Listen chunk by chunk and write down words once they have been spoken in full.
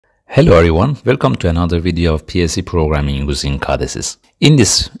Hello everyone, welcome to another video of PLC programming using CODESYS. In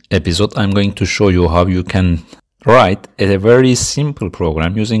this episode, I'm going to show you how you can write a very simple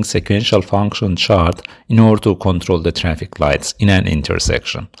program using sequential function chart in order to control the traffic lights in an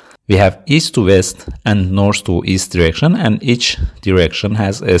intersection. We have east to west and north to east direction, and each direction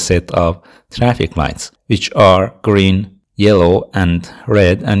has a set of traffic lights, which are green, yellow, and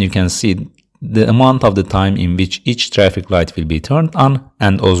red, and you can see the amount of the time in which each traffic light will be turned on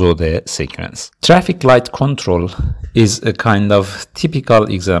and also the sequence. Traffic light control is a kind of typical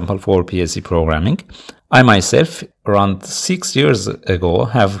example for PLC programming. I myself, around 6 years ago,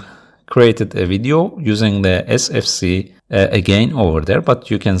 have created a video using the SFC again over there,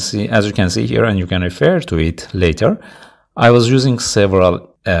 but you can see, as you can see here, and you can refer to it later, I was using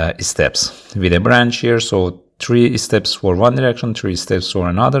several steps with a branch here, so 3 steps for one direction, 3 steps for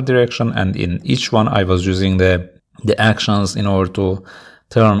another direction, and in each one I was using the actions in order to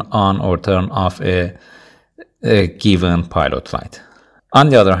turn on or turn off a given pilot light. On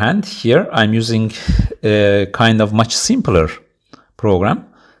the other hand, here I'm using a kind of much simpler program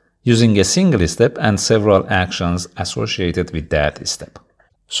using a single step and several actions associated with that step.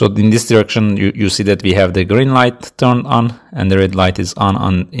 So in this direction, you see that we have the green light turned on and the red light is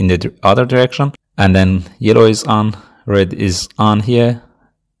on in the other direction. And then yellow is on, red is on here,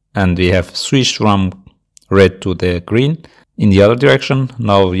 and we have switched from red to the green in the other direction.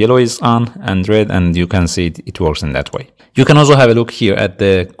 Now yellow is on and red, and you can see it works in that way. You can also have a look here at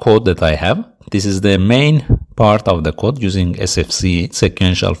the code that I have. This is the main part of the code using SFC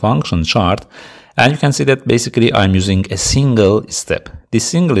sequential function chart, and you can see that basically I'm using a single step. This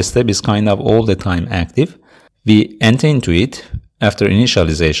single step is kind of all the time active. We enter into it after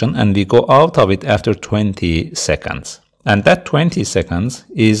initialization, and we go out of it after 20 seconds. And that 20 seconds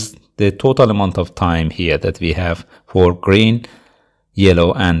is the total amount of time here that we have for green,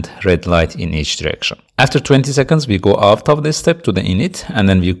 yellow, and red light in each direction. After 20 seconds, we go out of the step to the init, and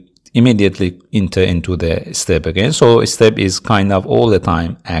then we immediately enter into the step again. So a step is kind of all the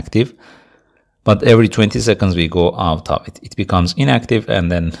time active, but every 20 seconds we go out of it. It becomes inactive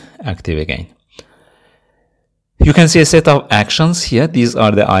and then active again. You can see a set of actions here. These are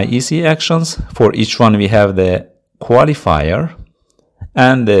the IEC actions. For each one, we have the qualifier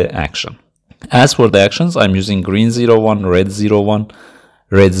and the action. As for the actions, I'm using green 01, red 01,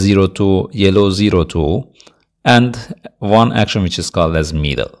 red 02, yellow 02, and one action which is called as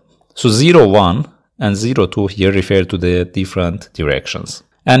middle. So 01 and 02 here refer to the different directions.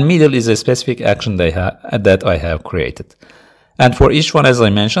 And middle is a specific action that I have created. And for each one, as I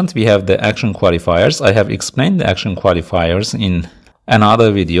mentioned, we have the action qualifiers. I have explained the action qualifiers in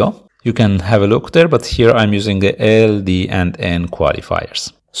another video. You can have a look there, but here I'm using the L, D, and N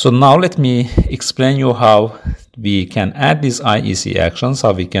qualifiers. So now let me explain you how we can add these IEC actions,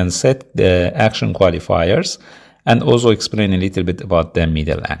 how we can set the action qualifiers, and also explain a little bit about the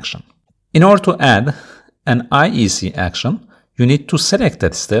middle action. In order to add an IEC action, you need to select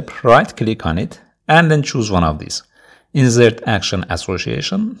that step, right-click on it, and then choose one of these. Insert action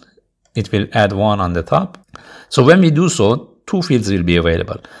association. It will add one on the top. So when we do so, 2 fields will be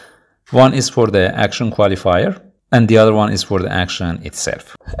available. One is for the action qualifier, and the other one is for the action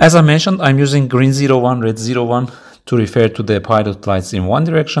itself. As I mentioned, I'm using green 01, red 01 to refer to the pilot lights in one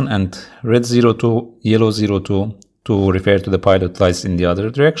direction, and red 02, yellow 02 to refer to the pilot lights in the other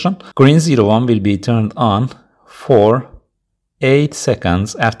direction. Green 01 will be turned on for 8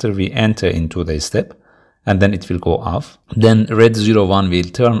 seconds after we enter into the step, and then it will go off. Then red 01 will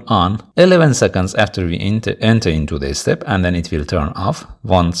turn on 11 seconds after we enter into the step, and then it will turn off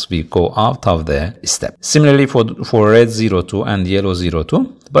once we go out of the step. Similarly for red 02 and yellow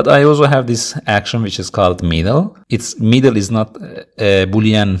 02, but I also have this action which is called middle. Middle is not a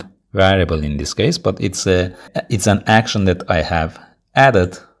Boolean variable in this case, but it's an action that I have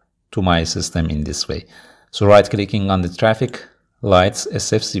added to my system in this way. So right clicking on the traffic lights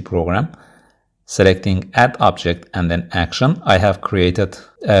SFC program, selecting add object and then action, I have created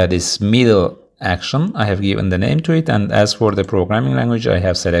this middle action. I have given the name to it, and as for the programming language, I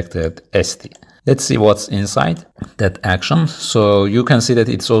have selected ST. Let's see what's inside that action. So you can see that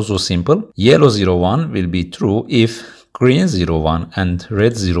it's also simple. Yellow 01 will be true if green 01 and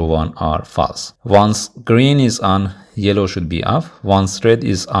red 01 are false. Once green is on, yellow should be off. Once red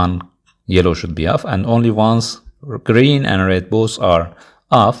is on, yellow should be off, and only once green and red both are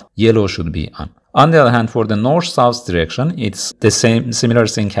off, yellow should be on. On the other hand, for the north-south direction, it's the similar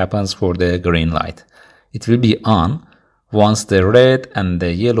thing happens for the green light. It will be on once the red and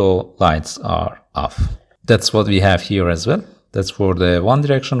the yellow lights are off. That's what we have here as well. That's for the one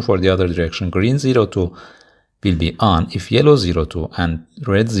direction. For the other direction, green 02 will be on if yellow 02 and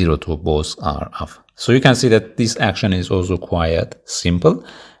red 02 both are off. So you can see that this action is also quite simple,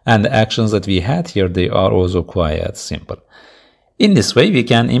 and the actions that we had here, they are also quite simple. In this way, we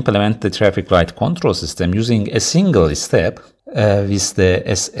can implement the traffic light control system using a single step with the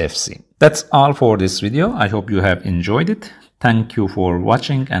SFC. That's all for this video. I hope you have enjoyed it. Thank you for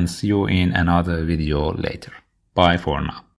watching and see you in another video later. Bye for now.